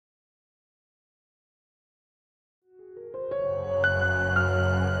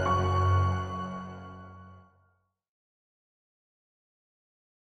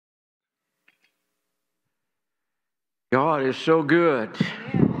God is so good.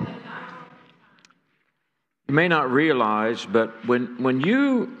 You may not realize, but when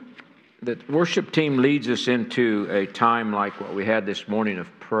the worship team leads us into a time like what we had this morning of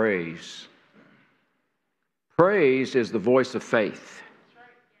praise. Praise is the voice of faith.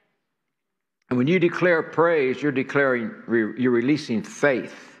 And when you declare praise, you're releasing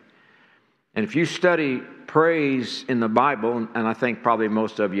faith. And if you study praise in the Bible, and I think probably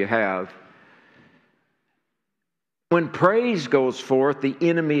most of you have, when praise goes forth, the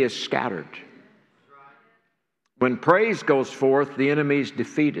enemy is scattered. When praise goes forth, the enemy is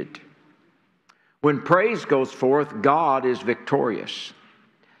defeated. When praise goes forth, God is victorious.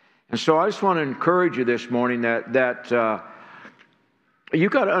 And so I just want to encourage you this morning that you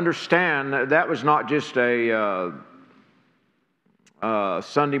got to understand that was not just a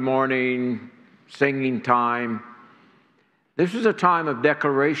Sunday morning singing time. This was a time of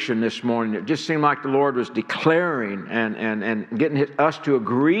declaration this morning. It just seemed like the Lord was declaring and getting us to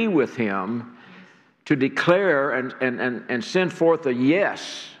agree with Him to declare and send forth a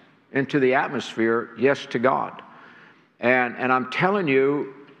yes into the atmosphere, yes to God. And I'm telling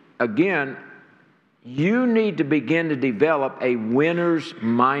you, again, you need to begin to develop a winner's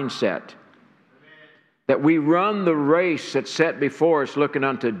mindset. That we run the race that's set before us looking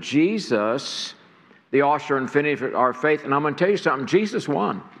unto Jesus, the author and finisher of our faith. And I'm going to tell you something, Jesus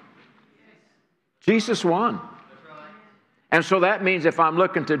won. Jesus won. And so that means if I'm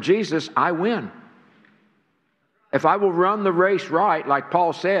looking to Jesus, I win. If I will run the race right, like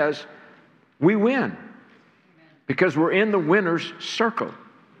Paul says, we win. Because we're in the winner's circle.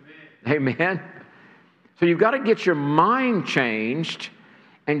 Amen. So you've got to get your mind changed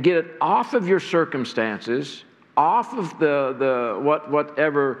and get it off of your circumstances, off of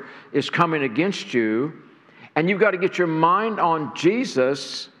whatever is coming against you, and you've got to get your mind on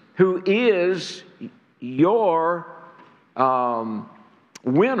Jesus, who is your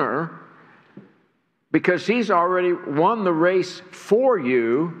winner, because He's already won the race for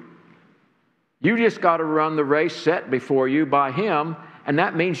you. You just got to run the race set before you by Him, and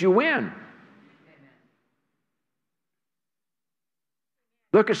that means you win.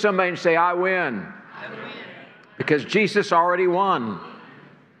 Look at somebody and say, I win. I win. Because Jesus already won.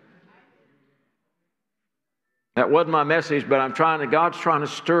 That wasn't my message, but God's trying to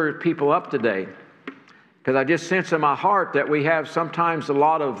stir people up today. Because I just sense in my heart that we have sometimes a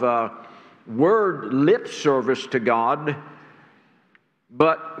lot of word lip service to God,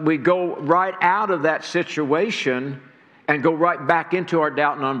 but we go right out of that situation and go right back into our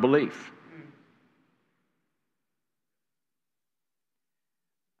doubt and unbelief.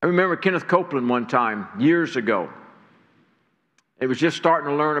 I remember Kenneth Copeland one time, years ago. He was just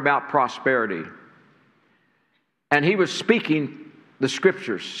starting to learn about prosperity. And he was speaking the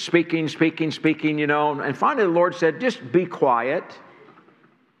Scriptures, speaking, and finally the Lord said, just be quiet.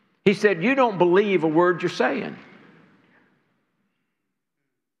 He said, you don't believe a word you're saying.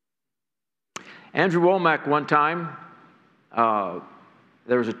 Andrew Womack one time,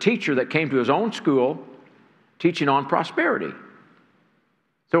 there was a teacher that came to his own school teaching on prosperity.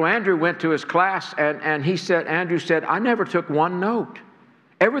 So Andrew went to his class, and Andrew said, I never took one note.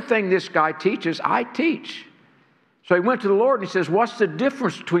 Everything this guy teaches, I teach. So he went to the Lord and he says, what's the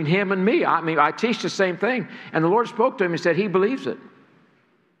difference between him and me? I mean, I teach the same thing. And the Lord spoke to him and said, he believes it.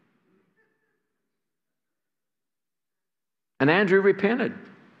 And Andrew repented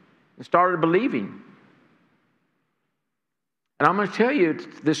and started believing. And I'm going to tell you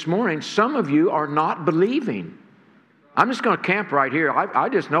this morning, some of you are not believing. I'm just going to camp right here. I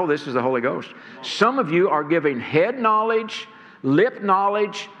just know this is the Holy Ghost. Some of you are giving head knowledge, lip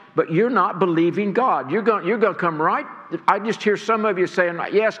knowledge, but you're not believing God. You're going to come right. I just hear some of you saying,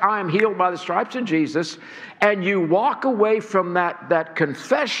 yes, I am healed by the stripes of Jesus. And you walk away from that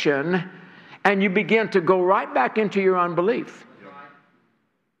confession and you begin to go right back into your unbelief.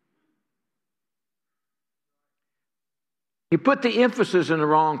 You put the emphasis in the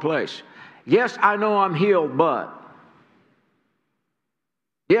wrong place. Yes, I know I'm healed, but.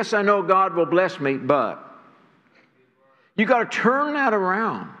 Yes, I know God will bless me, but. You got to turn that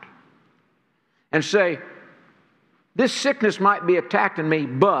around and say, this sickness might be attacking me,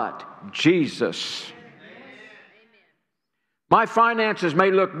 but Jesus. My finances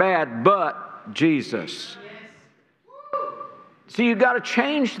may look bad, but Jesus. See, you got to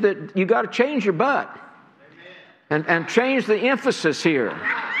change your but. And change the emphasis here.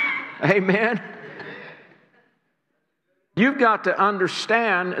 Amen. You've got to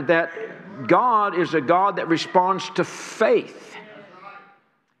understand that God is a God that responds to faith.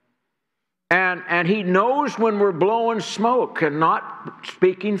 And He knows when we're blowing smoke and not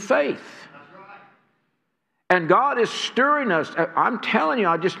speaking faith. And God is stirring us. I'm telling you,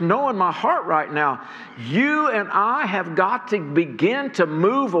 I just know in my heart right now, you and I have got to begin to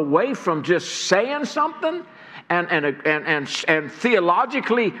move away from just saying something and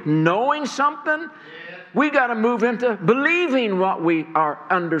theologically knowing something. We got to move into believing what we are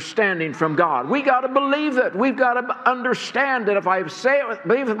understanding from God. We got to believe it. We've got to understand that if I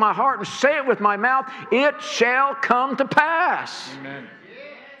believe with my heart and say it with my mouth, it shall come to pass. Amen.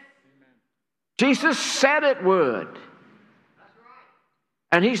 Jesus said it would.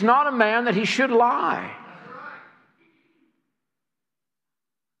 And He's not a man that He should lie.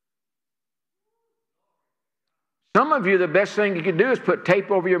 Some of you, the best thing you could do is put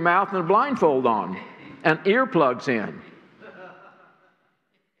tape over your mouth and a blindfold on and earplugs in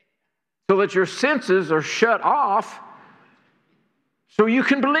so that your senses are shut off so you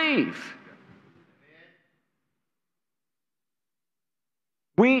can believe.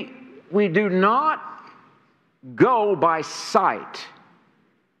 We do not go by sight.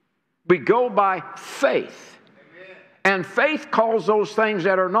 We go by faith. And faith calls those things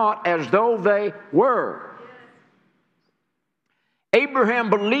that are not as though they were. Abraham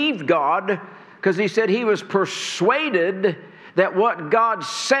believed God because he said he was persuaded that what God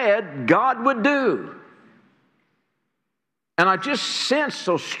said, God would do. And I just sense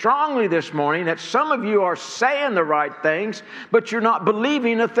so strongly this morning that some of you are saying the right things, but you're not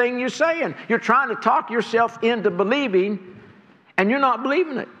believing the thing you're saying. You're trying to talk yourself into believing, and you're not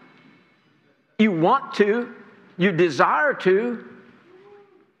believing it. You want to. You desire to.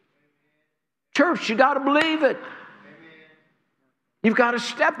 Church, you got to believe it. You've got to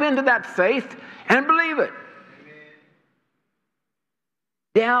step into that faith and believe it.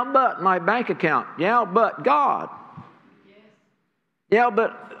 Yeah, but my bank account. Yeah, but God. Yeah,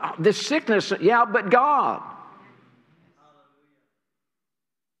 but this sickness. Yeah, but God.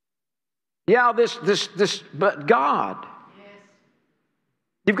 Yeah, this, but God.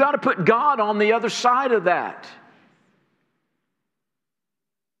 You've got to put God on the other side of that.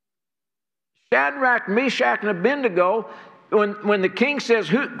 Shadrach, Meshach, and Abednego, when the king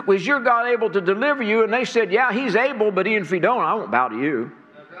says, was your God able to deliver you? And they said, yeah, He's able, but even if He don't, I won't bow to you.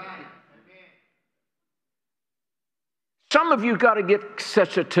 Some of you got to get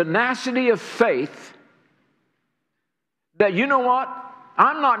such a tenacity of faith that you know what?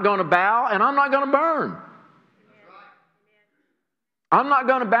 I'm not going to bow and I'm not going to burn. I'm not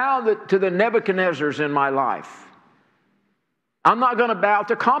going to bow to the Nebuchadnezzars in my life. I'm not going to bow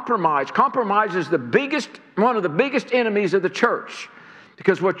to compromise. Compromise is one of the biggest enemies of the church.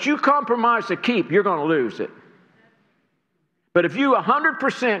 Because what you compromise to keep, you're going to lose it. But if you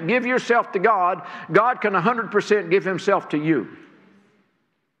 100% give yourself to God, God can 100% give Himself to you.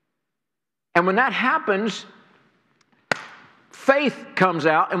 And when that happens, faith comes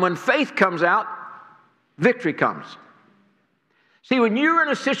out. And when faith comes out, victory comes. See, when you're in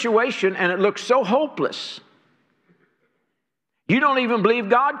a situation and it looks so hopeless, you don't even believe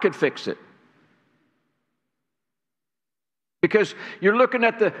God could fix it. Because you're looking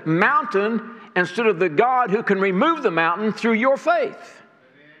at the mountain instead of the God who can remove the mountain through your faith.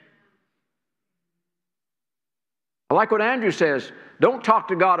 I like what Andrew says. Don't talk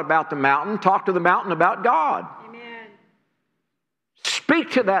to God about the mountain. Talk to the mountain about God. Amen.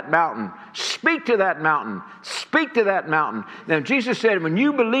 Speak to that mountain. Speak to that mountain. Speak to that mountain. Now Jesus said, when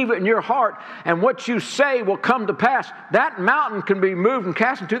you believe it in your heart and what you say will come to pass, that mountain can be moved and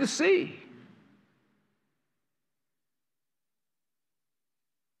cast into the sea.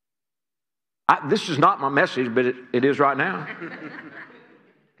 This is not my message, but it is right now.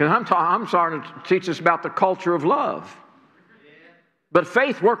 Because I'm starting to teach us about the culture of love. But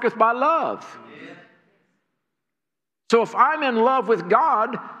faith worketh by love. So if I'm in love with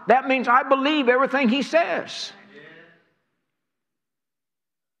God, that means I believe everything He says.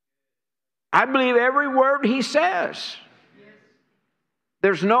 I believe every word He says.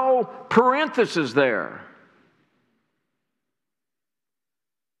 There's no parenthesis there.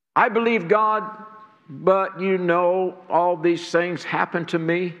 I believe God, but you know all these things happen to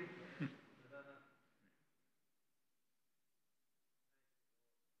me.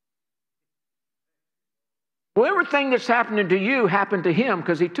 Well, everything that's happening to you happened to Him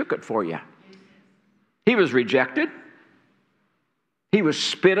because He took it for you. He was rejected. He was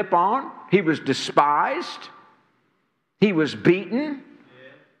spit upon. He was despised. He was beaten.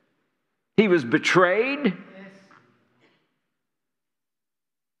 He was betrayed.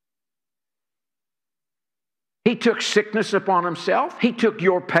 He took sickness upon Himself. He took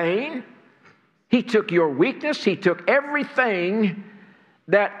your pain. He took your weakness. He took everything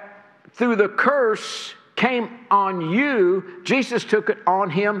that through the curse came on you. Jesus took it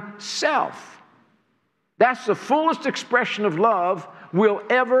on Himself. That's the fullest expression of love we'll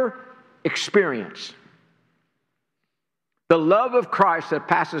ever experience. The love of Christ that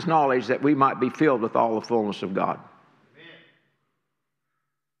passes knowledge, that we might be filled with all the fullness of God. Amen.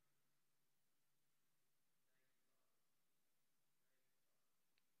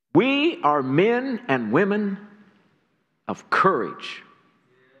 We are men and women of courage,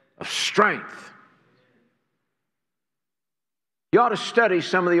 of strength. You ought to study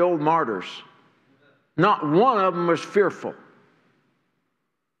some of the old martyrs. Not one of them was fearful.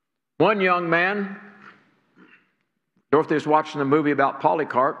 One young man, Dorothy was watching a movie about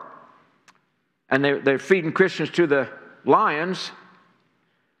Polycarp, and they're feeding Christians to the lions,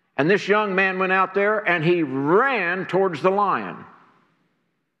 and this young man went out there and he ran towards the lion.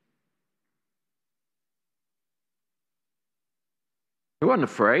 He wasn't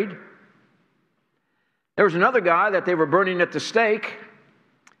afraid. There was another guy that they were burning at the stake,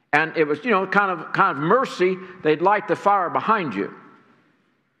 and it was, kind of mercy. They'd light the fire behind you.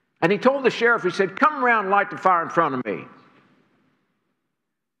 And he told the sheriff, he said, "Come around and light the fire in front of me.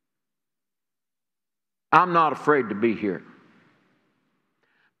 I'm not afraid to be here."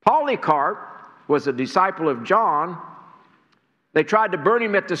 Polycarp was a disciple of John. They tried to burn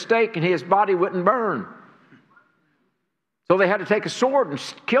him at the stake, and his body wouldn't burn. So they had to take a sword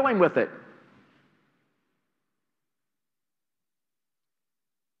and kill him with it.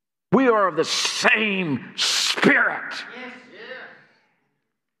 We are of the same Spirit. Yes.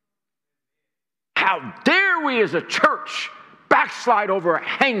 How dare we as a church backslide over a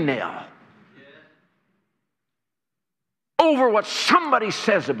hangnail? Yes. Over what somebody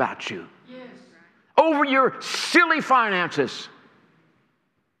says about you. Yes. Over your silly finances.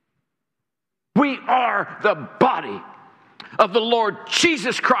 We are the body of the Lord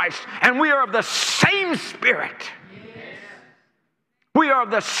Jesus Christ, and we are of the same Spirit. Yes. We are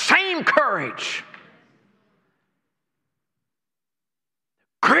of the same courage.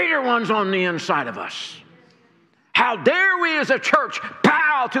 Greater ones on the inside of us. How dare we as a church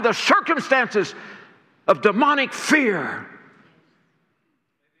bow to the circumstances of demonic fear?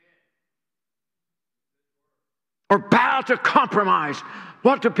 Or bow to compromise.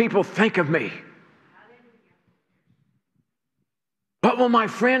 What do people think of me? What will my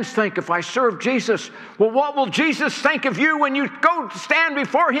friends think if I serve Jesus? Well, what will Jesus think of you when you go to stand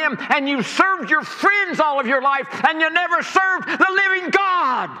before Him and you've served your friends all of your life and you never served the living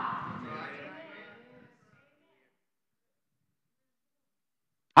God?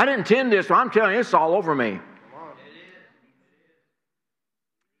 I didn't intend this, but I'm telling you, it's all over me.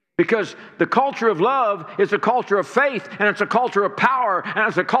 Because the culture of love is a culture of faith, and it's a culture of power, and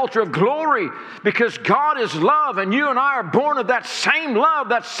it's a culture of glory. Because God is love, and you and I are born of that same love,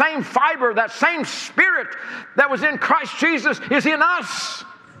 that same fiber, that same Spirit that was in Christ Jesus is in us.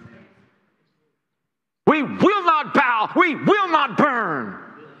 We will not bow. We will not burn.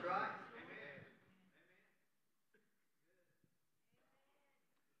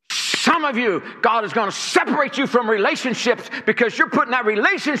 Some of you, God is going to separate you from relationships because you're putting that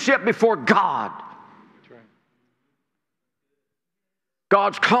relationship before God. That's right.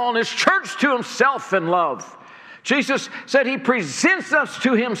 God's calling His church to Himself in love. Jesus said He presents us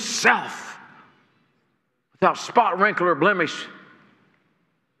to Himself without spot, wrinkle, or blemish.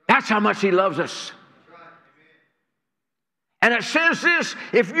 That's how much He loves us. And it says this,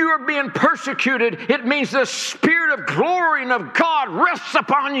 if you are being persecuted, it means the Spirit of glory and of God rests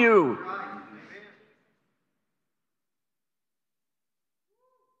upon you.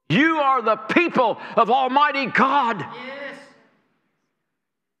 You are the people of Almighty God. Yes.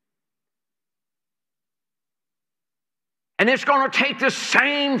 And it's going to take the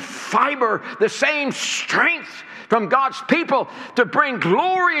same fiber, the same strength from God's people to bring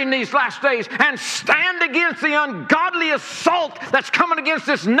glory in these last days and stand against the ungodly assault that's coming against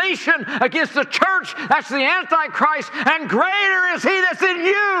this nation, against the church. That's the Antichrist. And greater is He that's in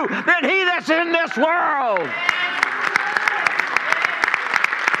you than he that's in this world.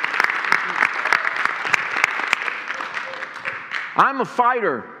 I'm a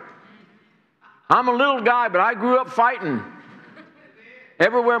fighter. I'm a little guy, but I grew up fighting.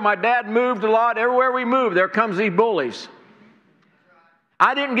 Everywhere my dad moved a lot, everywhere we moved, there comes these bullies.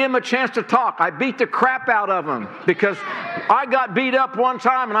 I didn't give them a chance to talk. I beat the crap out of them because I got beat up one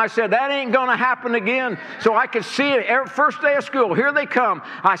time and I said, that ain't going to happen again. So I could see it every first day of school. Here they come.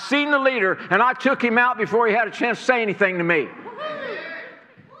 I seen the leader and I took him out before he had a chance to say anything to me.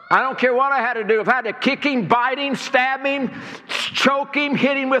 I don't care what I had to do. If I had to kick him, bite him, stab him, choke him,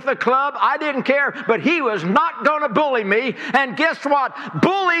 hit him with a club, I didn't care. But he was not going to bully me. And guess what?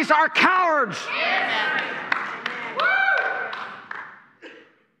 Bullies are cowards. Yes.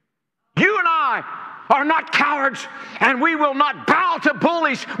 You and I are not cowards, and we will not bow to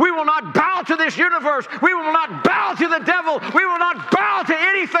bullies. We will not bow to this universe. We will not bow to the devil. We will not bow to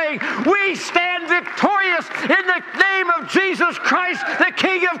anything. We stand victorious in the name of Jesus Christ, the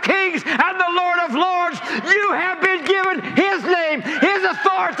King of Kings and the Lord of Lords. You have been given His name, His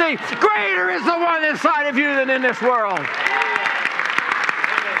authority. Greater is the one inside of you than in this world.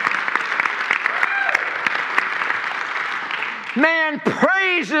 Man,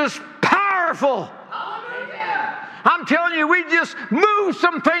 praise is powerful. I'm telling you, we just move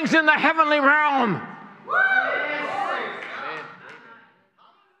some things in the heavenly realm.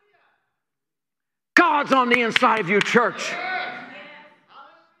 God's on the inside of you, church.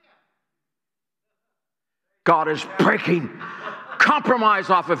 God is breaking compromise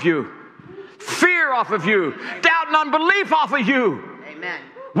off of you, fear off of you, doubt and unbelief off of you. Amen.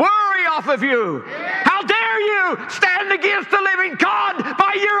 Worry off of you. How dare you stand against the living God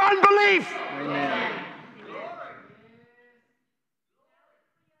by your unbelief? Amen.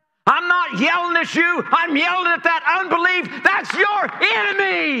 I'm not yelling at you. I'm yelling at that unbelief. That's your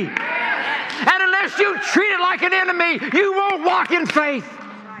enemy. And unless you treat it like an enemy, you won't walk in faith.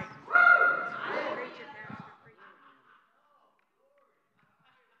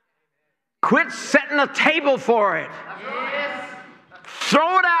 Quit setting a table for it.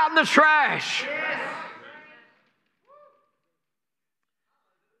 Throw it out in the trash.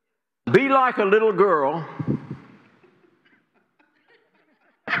 Be like a little girl.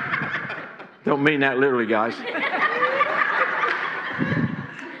 Don't mean that literally, guys.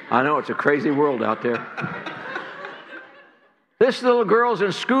 I know it's a crazy world out there. This little girl's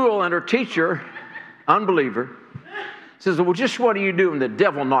in school and her teacher, unbeliever, says, well, just what do you do when the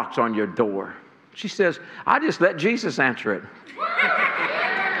devil knocks on your door? She says, I just let Jesus answer it.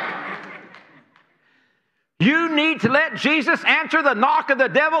 You need to let Jesus answer the knock of the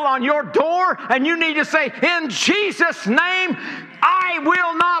devil on your door, and you need to say, in Jesus' name, I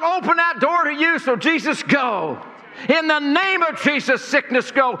will not open that door to you, so Jesus, go. In the name of Jesus, sickness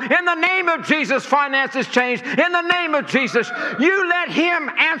go. In the name of Jesus, finances change. In the name of Jesus, you let Him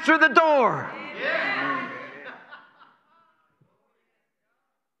answer the door.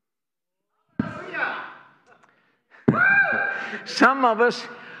 Some of us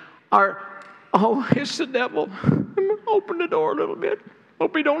are, oh, it's the devil. Open the door a little bit.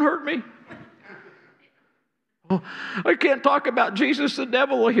 Hope he don't hurt me. Oh, I can't talk about Jesus. The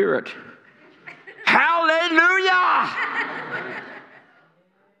devil will hear it. Hallelujah!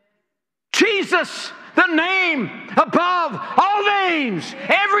 Jesus, the name above all names.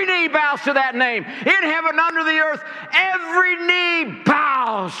 Every knee bows to that name. In heaven, under the earth, every knee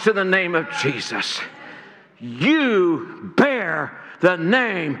bows to the name of Jesus. You bear the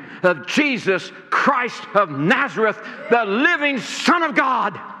name of Jesus Christ of Nazareth, the living Son of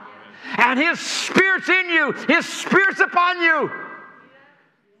God. And His Spirit's in you. His Spirit's upon you.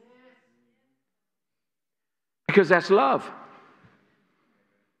 Because that's love.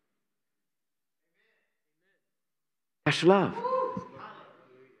 That's love.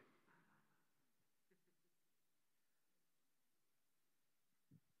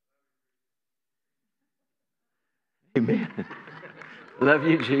 Amen. Love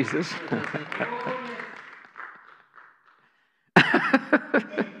you, Jesus.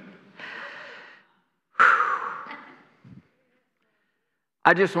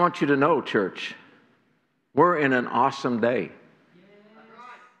 I just want you to know, church, we're in an awesome day.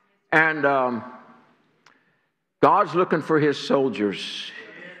 And God's looking for His soldiers,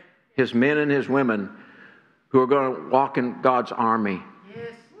 His men and His women who are going to walk in God's army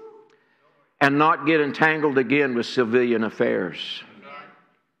and not get entangled again with civilian affairs.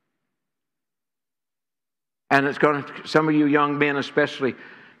 And it's going to, some of you young men especially,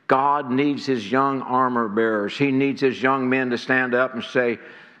 God needs His young armor bearers. He needs His young men to stand up and say,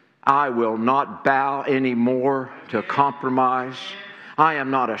 I will not bow anymore to compromise. I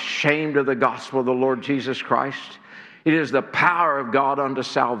am not ashamed of the gospel of the Lord Jesus Christ. It is the power of God unto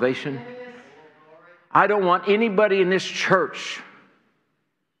salvation. I don't want anybody in this church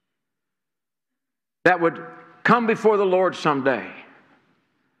that would come before the Lord someday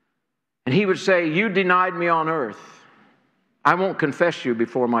and He would say, you denied me on earth. I won't confess you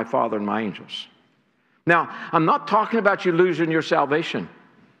before my Father and my angels. Now, I'm not talking about you losing your salvation.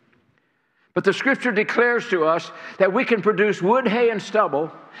 But the Scripture declares to us that we can produce wood, hay, and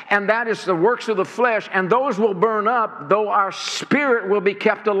stubble, and that is the works of the flesh, and those will burn up, though our spirit will be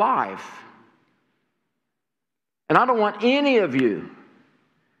kept alive. And I don't want any of you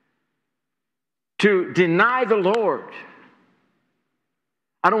to deny the Lord.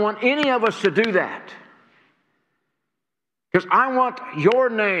 I don't want any of us to do that. Because I want your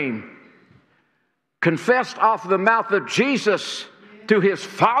name confessed off the mouth of Jesus to his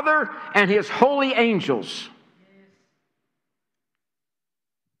Father and his holy angels.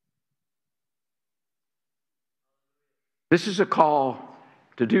 This is a call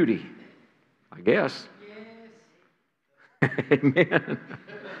to duty, I guess. Yes. Amen.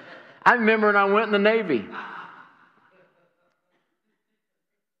 I remember when I went in the Navy.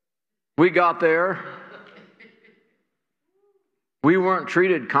 We got there. We weren't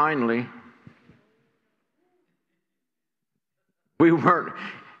treated kindly. We weren't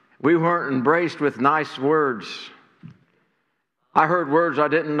embraced with nice words. I heard words I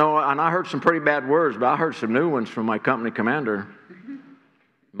didn't know, and I heard some pretty bad words, but I heard some new ones from my company commander.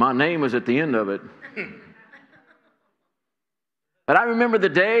 My name was at the end of it. But I remember the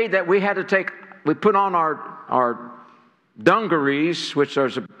day that we put on our dungarees, which are,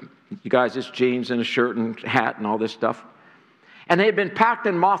 you guys, it's jeans and a shirt and hat and all this stuff. And they had been packed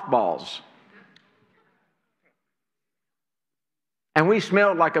in mothballs. And we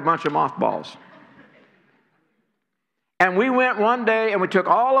smelled like a bunch of mothballs. And we went one day and we took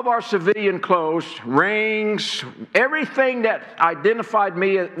all of our civilian clothes, rings, everything that identified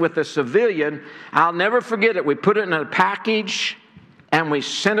me with a civilian. I'll never forget it. We put it in a package and we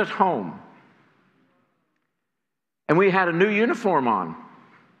sent it home. And we had a new uniform on.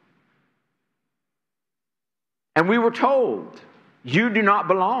 And we were told, you do not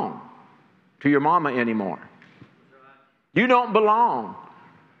belong to your mama anymore. You don't belong.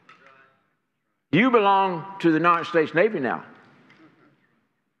 You belong to the United States Navy now.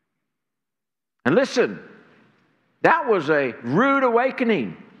 And listen, that was a rude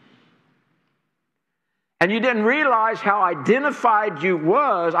awakening. And you didn't realize how identified you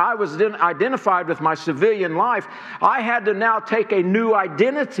was. I was identified with my civilian life. I had to now take a new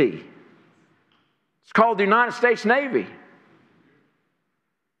identity. It's called the United States Navy.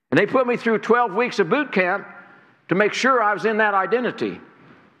 And they put me through 12 weeks of boot camp to make sure I was in that identity.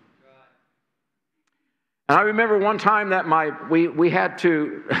 And I remember one time that we had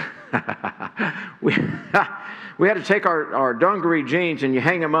to we had to take our dungaree jeans and you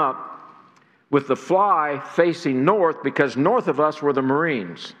hang them up with the fly facing north because north of us were the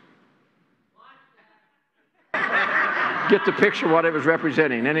Marines. Get the picture what it was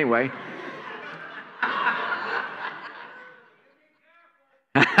representing anyway.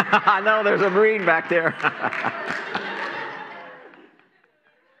 I know there's a Marine back there.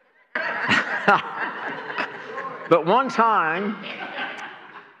 But one time,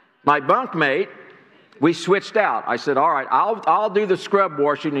 my bunkmate, we switched out. I said, all right, I'll do the scrub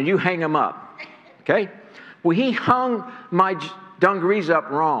washing and you hang them up. Okay? Well, he hung my dungarees up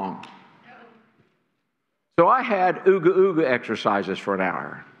wrong. So I had ooga-ooga exercises for an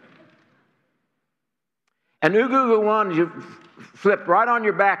hour. And ooga-ooga 1, you flip right on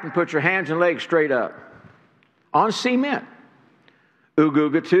your back and put your hands and legs straight up on cement.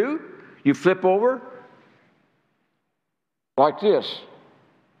 Ooga-ooga 2, you flip over like this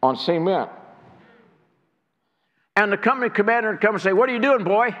on cement. And the company commander would come and say, what are you doing,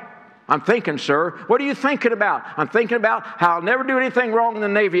 boy? I'm thinking, sir. What are you thinking about? I'm thinking about how I'll never do anything wrong in the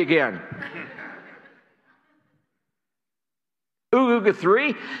Navy again. Ooga-ooga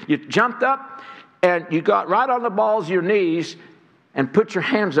 3, you jumped up and you got right on the balls of your knees and put your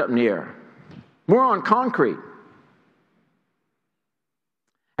hands up in the air. We're on concrete.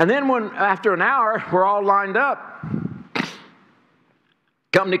 And then after an hour, we're all lined up.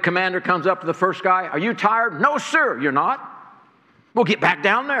 Company commander comes up to the first guy. Are you tired? No, sir, you're not. We'll get back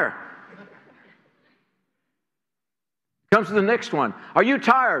down there. Comes to the next one. Are you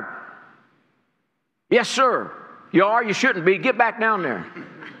tired? Yes, sir. You are? You shouldn't be. Get back down there.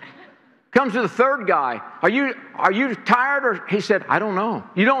 Comes to the third guy. Are you tired? Or he said, I don't know.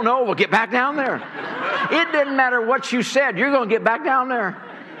 You don't know? Well, get back down there. It didn't matter what you said. You're going to get back down there.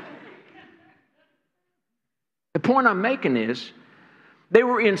 The point I'm making is they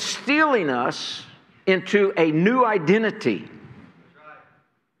were instilling us into a new identity.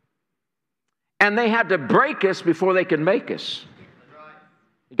 And they had to break us before they could make us.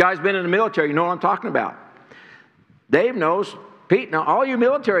 You guys been in the military, you know what I'm talking about. Dave knows, Pete, now all you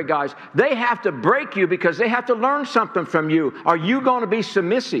military guys, they have to break you because they have to learn something from you. Are you going to be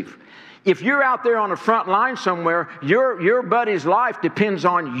submissive? If you're out there on the front line somewhere, your buddy's life depends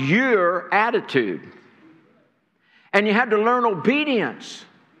on your attitude. And you had to learn obedience.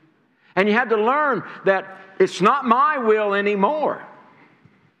 And you had to learn that it's not my will anymore.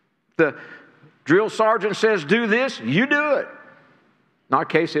 The drill sergeant says, do this, you do it. In our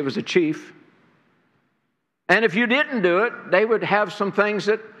case, it was a chief. And if you didn't do it, they would have some things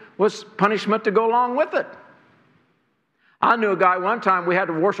that was punishment to go along with it. I knew a guy one time, we had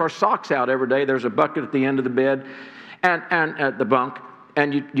to wash our socks out every day. There's a bucket at the end of the bed and at the bunk,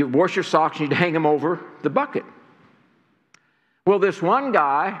 and you wash your socks and you'd hang them over the bucket. Well, this one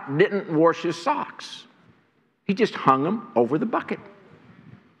guy didn't wash his socks. He just hung them over the bucket.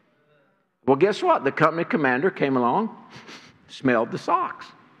 Well, guess what? The company commander came along, smelled the socks.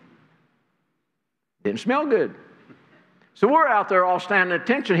 Didn't smell good. So we're out there all standing at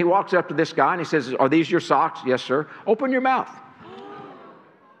attention. He walks up to this guy and he says, "Are these your socks?" "Yes, sir." "Open your mouth."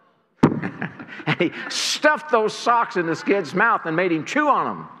 And he stuffed those socks in this kid's mouth and made him chew on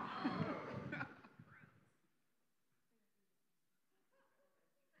them.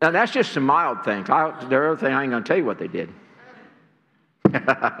 Now, that's just some mild things. The other thing, I ain't going to tell you what they did.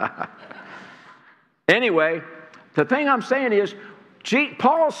 Anyway, the thing I'm saying is,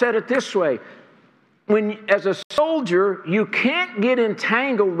 Paul said it this way. As a soldier, you can't get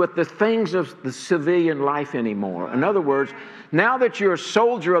entangled with the things of the civilian life anymore. In other words, now that you're a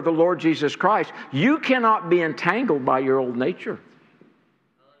soldier of the Lord Jesus Christ, you cannot be entangled by your old nature.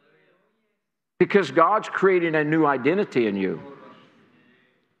 Because God's creating a new identity in you.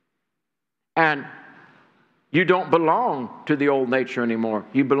 And you don't belong to the old nature anymore.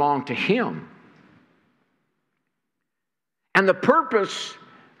 You belong to Him. And the purpose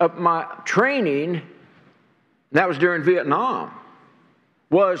of my training, that was during Vietnam,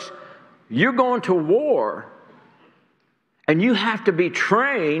 was you're going to war and you have to be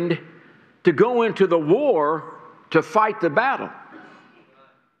trained to go into the war to fight the battle.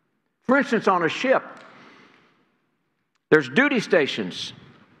 For instance, on a ship, there's duty stations.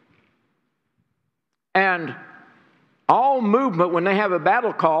 And all movement, when they have a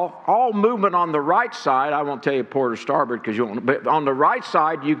battle call, all movement on the right side, I won't tell you port or starboard because you won't, but on the right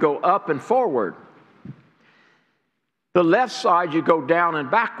side, you go up and forward. The left side, you go down and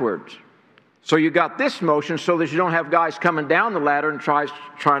backwards. So you got this motion so that you don't have guys coming down the ladder and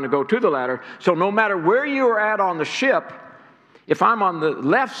trying to go to the ladder. So no matter where you are at on the ship, if I'm on the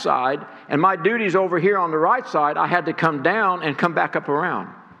left side and my duty's over here on the right side, I had to come down and come back up around.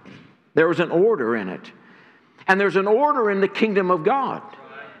 There was an order in it. And there's an order in the kingdom of God.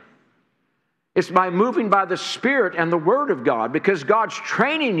 It's by moving by the Spirit and the Word of God, because God's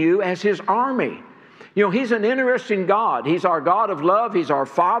training you as His army. You know, He's an interesting God. He's our God of love. He's our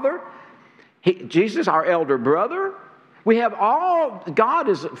Father. Jesus, our elder brother. We have God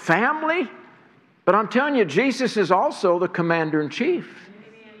is family. But I'm telling you, Jesus is also the commander-in-chief.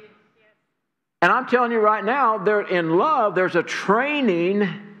 And I'm telling you right now, in love, there's a training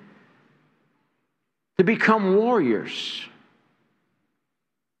to become warriors.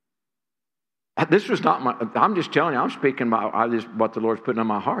 This was not I'm just telling you, I'm speaking about what the Lord's putting on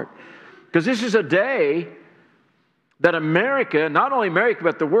my heart. Because this is a day that America, not only America,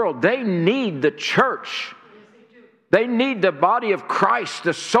 but the world, they need the church. They need the body of Christ,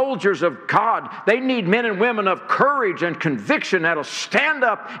 the soldiers of God. They need men and women of courage and conviction that'll stand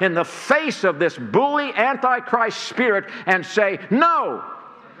up in the face of this bully antichrist spirit and say, "No,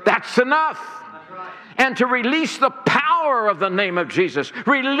 that's enough." And to release the power of the name of Jesus.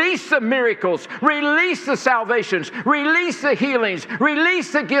 Release the miracles. Release the salvations. Release the healings.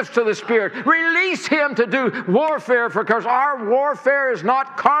 Release the gifts of the Spirit. Release Him to do warfare, because our warfare is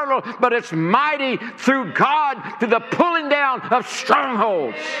not carnal, but it's mighty through God to the pulling down of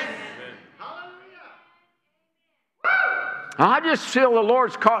strongholds. I just feel the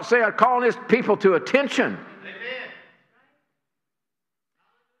Lord's calling His people to attention.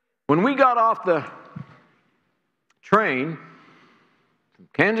 When we got off the train from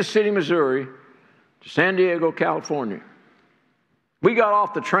Kansas City, Missouri to San Diego, California, we got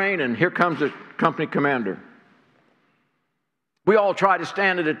off the train and here comes the company commander. We all tried to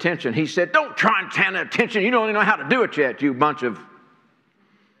stand at attention. He said, "Don't try and stand at attention. You don't even know how to do it yet, you bunch of..."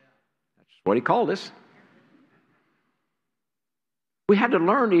 That's what he called us. We had to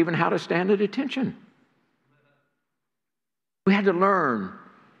learn even how to stand at attention. We had to learn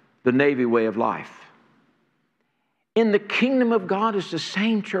the Navy way of life. In the kingdom of God is the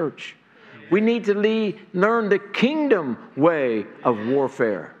same, church. We need to learn the kingdom way of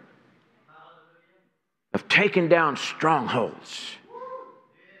warfare, of taking down strongholds,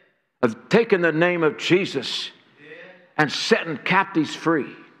 of taking the name of Jesus and setting captives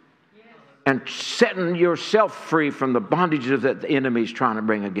free, and setting yourself free from the bondages that the enemy is trying to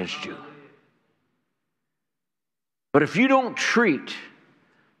bring against you. But if you don't treat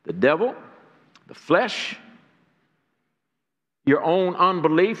the devil, the flesh, your own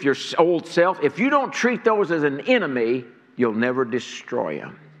unbelief, your old self, if you don't treat those as an enemy, you'll never destroy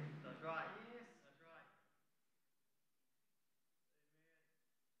them. That's right.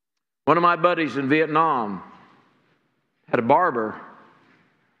 One of my buddies in Vietnam Had a barber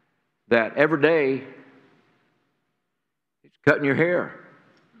that every day he's cutting your hair,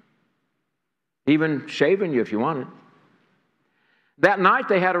 even shaving you if you wanted. That night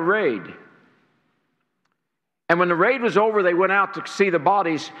they had a raid. And when the raid was over, they went out to see the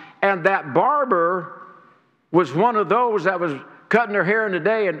bodies, and that barber was one of those that was cutting their hair in the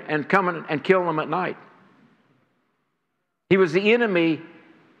day and coming and killing them at night. He was the enemy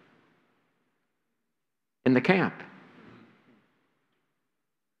in the camp.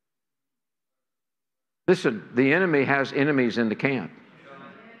 Listen, the enemy has enemies in the camp.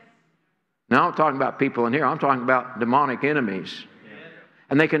 Now I'm talking about people in here. I'm talking about demonic enemies.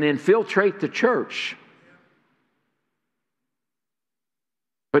 And they can infiltrate the church.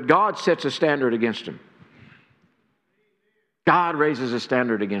 But God sets a standard against them. God raises a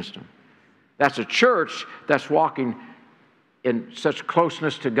standard against them. That's a church that's walking in such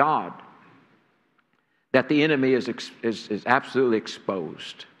closeness to God that the enemy is absolutely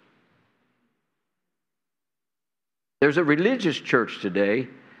exposed. There's a religious church today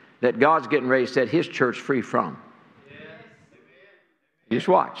that God's getting ready to set His church free from. Yes. You just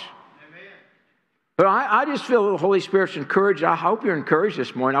watch. Amen. But I just feel the Holy Spirit's encouraged. I hope you're encouraged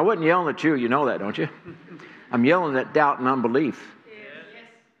this morning. I wasn't yelling at you. You know that, don't you? I'm yelling at doubt and unbelief. Yes.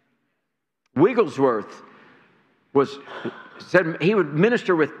 Wigglesworth said he would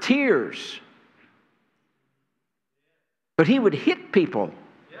minister with tears. But he would hit people.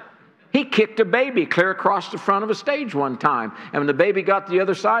 He kicked a baby clear across the front of a stage one time. And when the baby got to the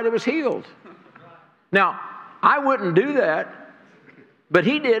other side, it was healed. Now, I wouldn't do that. But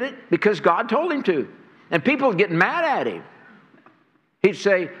he did it because God told him to. And people would get mad at him. He'd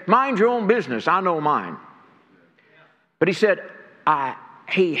say, mind your own business. I know mine. But he said,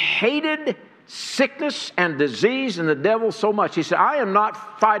 he hated sickness and disease and the devil so much. He said, I am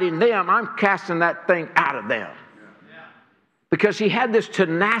not fighting them. I'm casting that thing out of them. Because he had this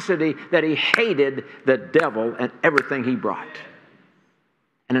tenacity that he hated the devil and everything he brought.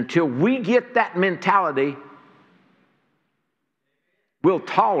 And until we get that mentality, we'll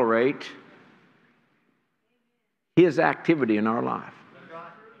tolerate his activity in our life.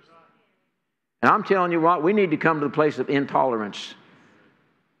 And I'm telling you what, we need to come to the place of intolerance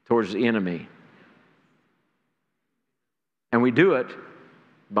towards the enemy. And we do it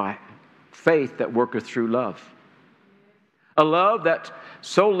by faith that worketh through love. A love that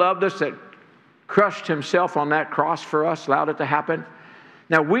so loved us that crushed himself on that cross for us, allowed it to happen.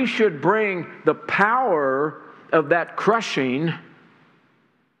 Now we should bring the power of that crushing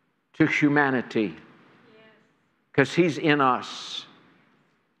to humanity. Because he's in us.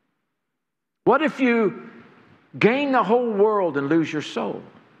 What if you gain the whole world and lose your soul?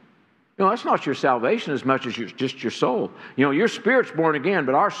 You know, that's not your salvation as much as just your soul. You know, your spirit's born again,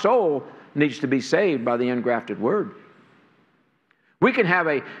 but our soul needs to be saved by the engrafted word. We can have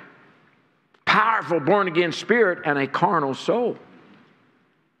a powerful born-again spirit and a carnal soul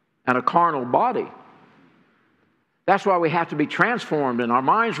and a carnal body. That's why we have to be transformed and our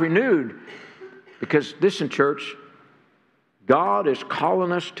minds renewed. Because, listen, church, God is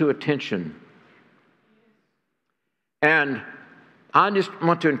calling us to attention. And I just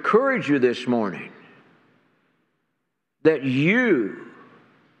want to encourage you this morning that you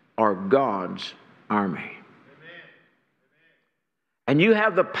are God's army. And you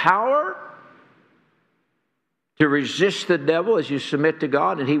have the power to resist the devil as you submit to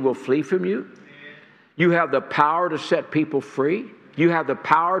God, and he will flee from you. You have the power to set people free. You have the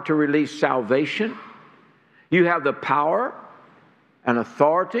power to release salvation. You have the power and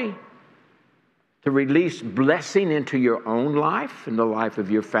authority to release blessing into your own life and the life of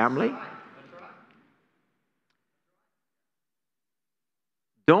your family.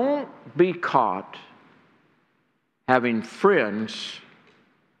 Don't be caught having friends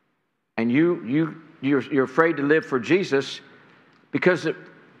and you're afraid to live for Jesus because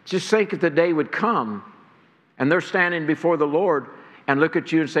just think if the day would come and they're standing before the Lord and look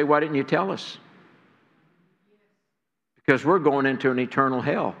at you and say, why didn't you tell us? Because we're going into an eternal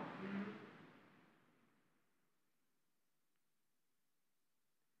hell.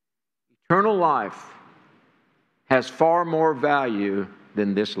 Eternal life has far more value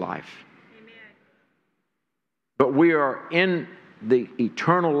than this life. Amen. But we are in the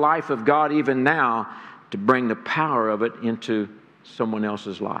eternal life of God even now to bring the power of it into someone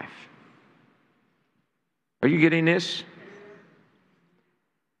else's life. Are you getting this?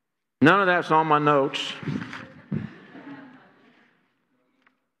 None of that's on my notes.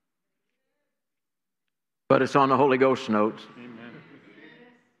 But it's on the Holy Ghost notes. Amen.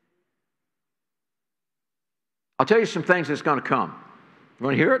 I'll tell you some things that's going to come. You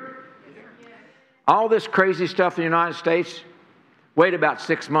want to hear it? All this crazy stuff in the United States, wait about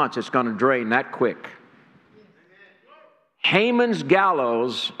 6 months, it's going to drain that quick. Haman's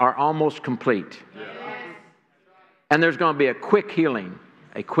gallows are almost complete. And there's going to be a quick healing,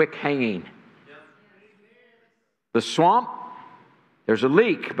 a quick hanging. The swamp, there's a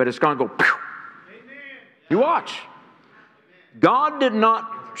leak, but it's going to go, pew. You watch. God did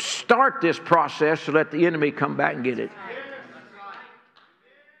not start this process to let the enemy come back and get it.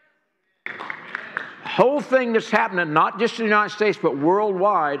 The whole thing that's happening, not just in the United States, but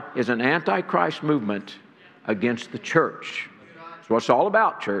worldwide, is an antichrist movement against the church. That's what it's all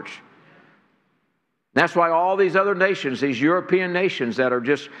about, church. That's why all these other nations, these European nations that are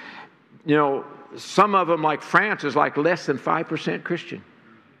just, you know, some of them like France is like less than 5% Christian.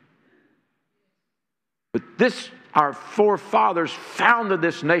 But this, our forefathers founded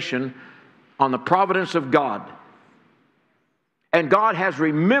this nation on the providence of God. And God has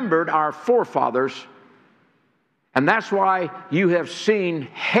remembered our forefathers. And that's why you have seen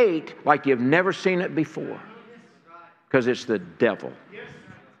hate like you've never seen it before. Because it's the devil.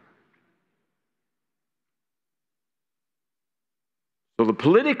 So the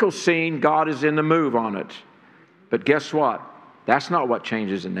political scene, God is in the move on it. But guess what? That's not what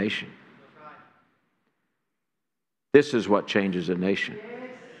changes a nation. This is what changes a nation.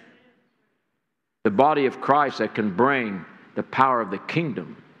 The body of Christ that can bring the power of the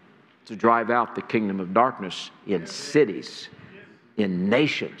kingdom to drive out the kingdom of darkness in cities, in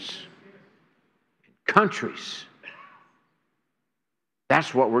nations, in countries.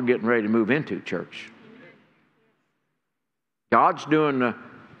 That's what we're getting ready to move into, church. God's doing the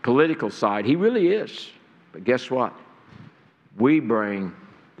political side. He really is. But guess what? We bring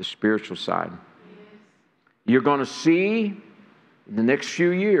the spiritual side. You're going to see, in the next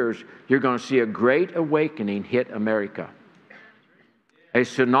few years, you're going to see a great awakening hit America. A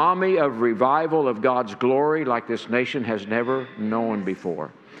tsunami of revival of God's glory like this nation has never known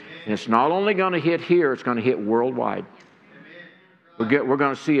before. And it's not only going to hit here, it's going to hit worldwide. We're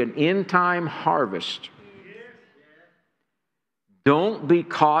going to see an end-time harvest. Don't be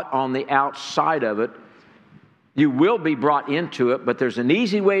caught on the outside of it. You will be brought into it, but there's an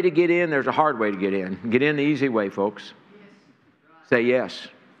easy way to get in, there's a hard way to get in. Get in the easy way, folks. Say yes.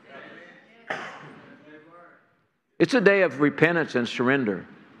 It's a day of repentance and surrender.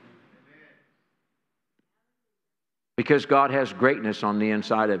 Because God has greatness on the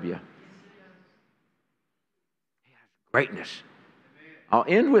inside of you. He has greatness. I'll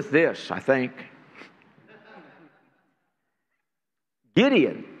end with this, I think.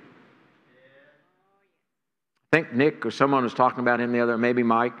 Gideon. I think Nick or someone was talking about him the other, maybe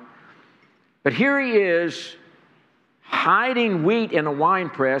Mike. But here he is hiding wheat in a wine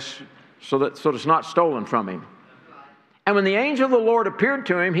press so that it's not stolen from him. And when the angel of the Lord appeared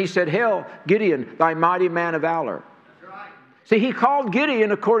to him, he said, "Hail, Gideon, thy mighty man of valor." See, he called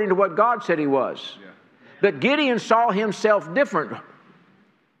Gideon according to what God said he was. But Gideon saw himself different.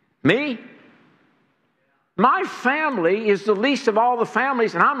 Me? My family is the least of all the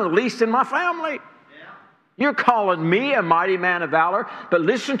families, and I'm the least in my family. You're calling me a mighty man of valor, but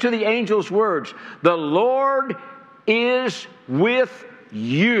listen to the angel's words. The Lord is with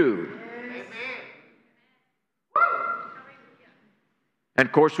you. And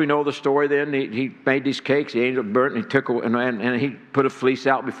of course, we know the story then. He made these cakes. The angel burnt, and he took and he put a fleece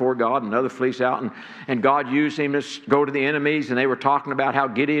out before God, another fleece out. And God used him to go to the enemies, and they were talking about how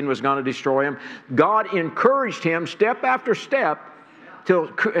Gideon was going to destroy him. God encouraged him step after step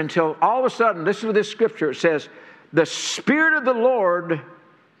until all of a sudden, listen to this scripture. It says, the Spirit of the Lord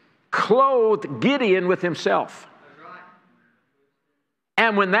clothed Gideon with himself.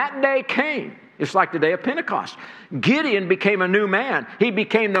 And when that day came, it's like the day of Pentecost. Gideon became a new man. He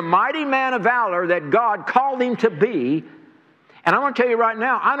became the mighty man of valor that God called him to be. And I want to tell you right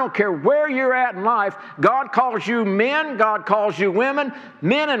now, I don't care where you're at in life, God calls you men, God calls you women,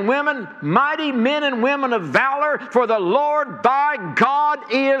 men and women, mighty men and women of valor, for the Lord thy God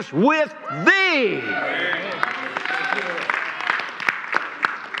is with thee.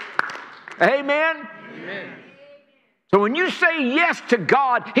 Amen? Amen. So when you say yes to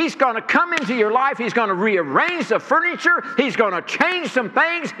God, He's going to come into your life. He's going to rearrange the furniture. He's going to change some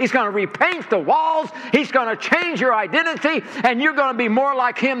things. He's going to repaint the walls. He's going to change your identity. And you're going to be more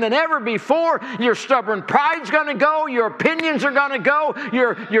like Him than ever before. Your stubborn pride's going to go. Your opinions are going to go.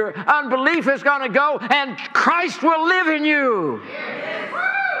 Your unbelief is going to go. And Christ will live in you.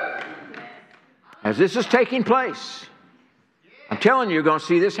 As this is taking place, I'm telling you, you're going to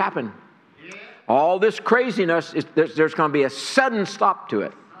see this happen. All this craziness, there's going to be a sudden stop to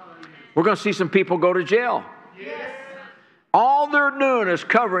it. We're going to see some people go to jail. All they're doing is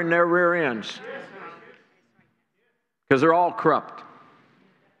covering their rear ends. Because they're all corrupt.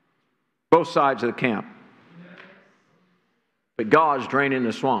 Both sides of the camp. But God's draining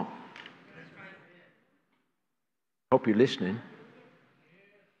the swamp. Hope you're listening.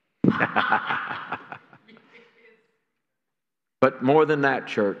 But more than that,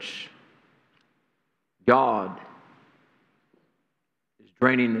 church, God is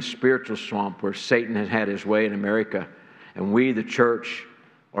draining the spiritual swamp where Satan has had his way in America. And we, the church,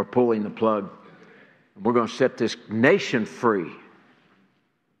 are pulling the plug. And we're going to set this nation free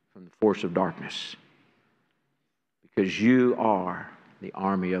from the force of darkness. Because you are the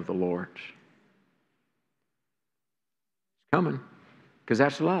army of the Lord. It's coming. Because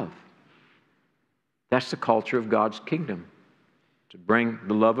that's love. That's the culture of God's kingdom. To bring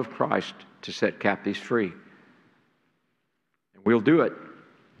the love of Christ to set captives free. And we'll do it.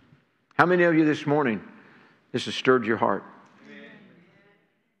 How many of you this morning, this has stirred your heart?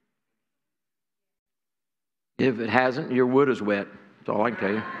 If it hasn't, your wood is wet. That's all I can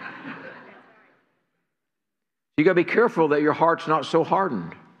tell you. You got to be careful that your heart's not so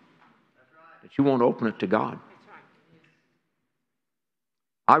hardened that you won't open it to God.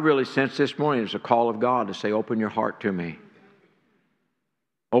 I really sense this morning it's a call of God to say, open your heart to me.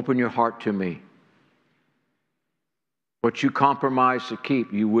 Open your heart to me. What you compromise to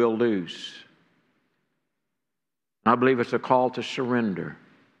keep, you will lose. I believe it's a call to surrender.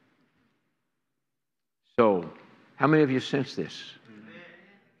 So, how many of you sense this?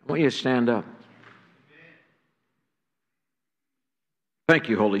 I want you to stand up. Thank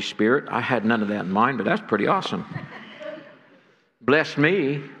you, Holy Spirit. I had none of that in mind, but that's pretty awesome. Blessed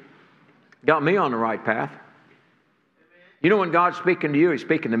me. Got me on the right path. You know when God's speaking to you, He's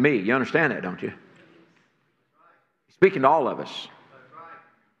speaking to me. You understand that, don't you? He's speaking to all of us.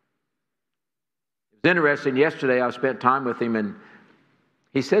 It was interesting. Yesterday I spent time with Him, and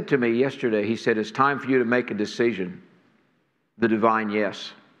He said to me yesterday, He said, it's time for you to make a decision. The divine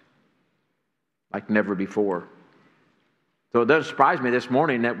yes. Like never before. So it doesn't surprise me this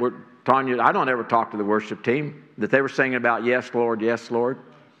morning that we're telling you, I don't ever talk to the worship team, that they were singing about, yes, Lord, yes, Lord.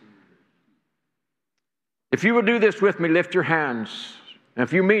 If you would do this with me, lift your hands. And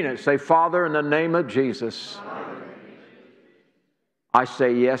if you mean it, say, Father, in the name of Jesus, I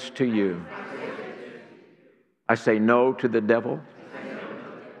say yes to you. I say no to the devil.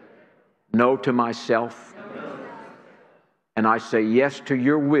 No to myself. And I say yes to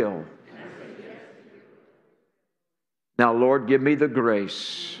your will. Now, Lord, give me the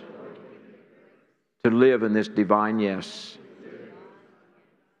grace to live in this divine yes.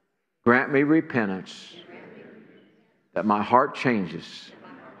 Grant me repentance, that my heart changes,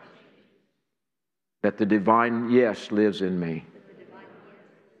 that the divine yes lives in me.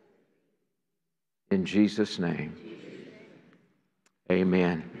 In Jesus' name.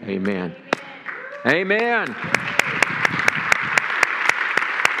 Amen. Amen. Amen.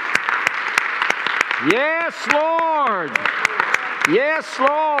 Yes, Lord. Yes,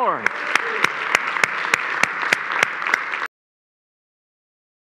 Lord.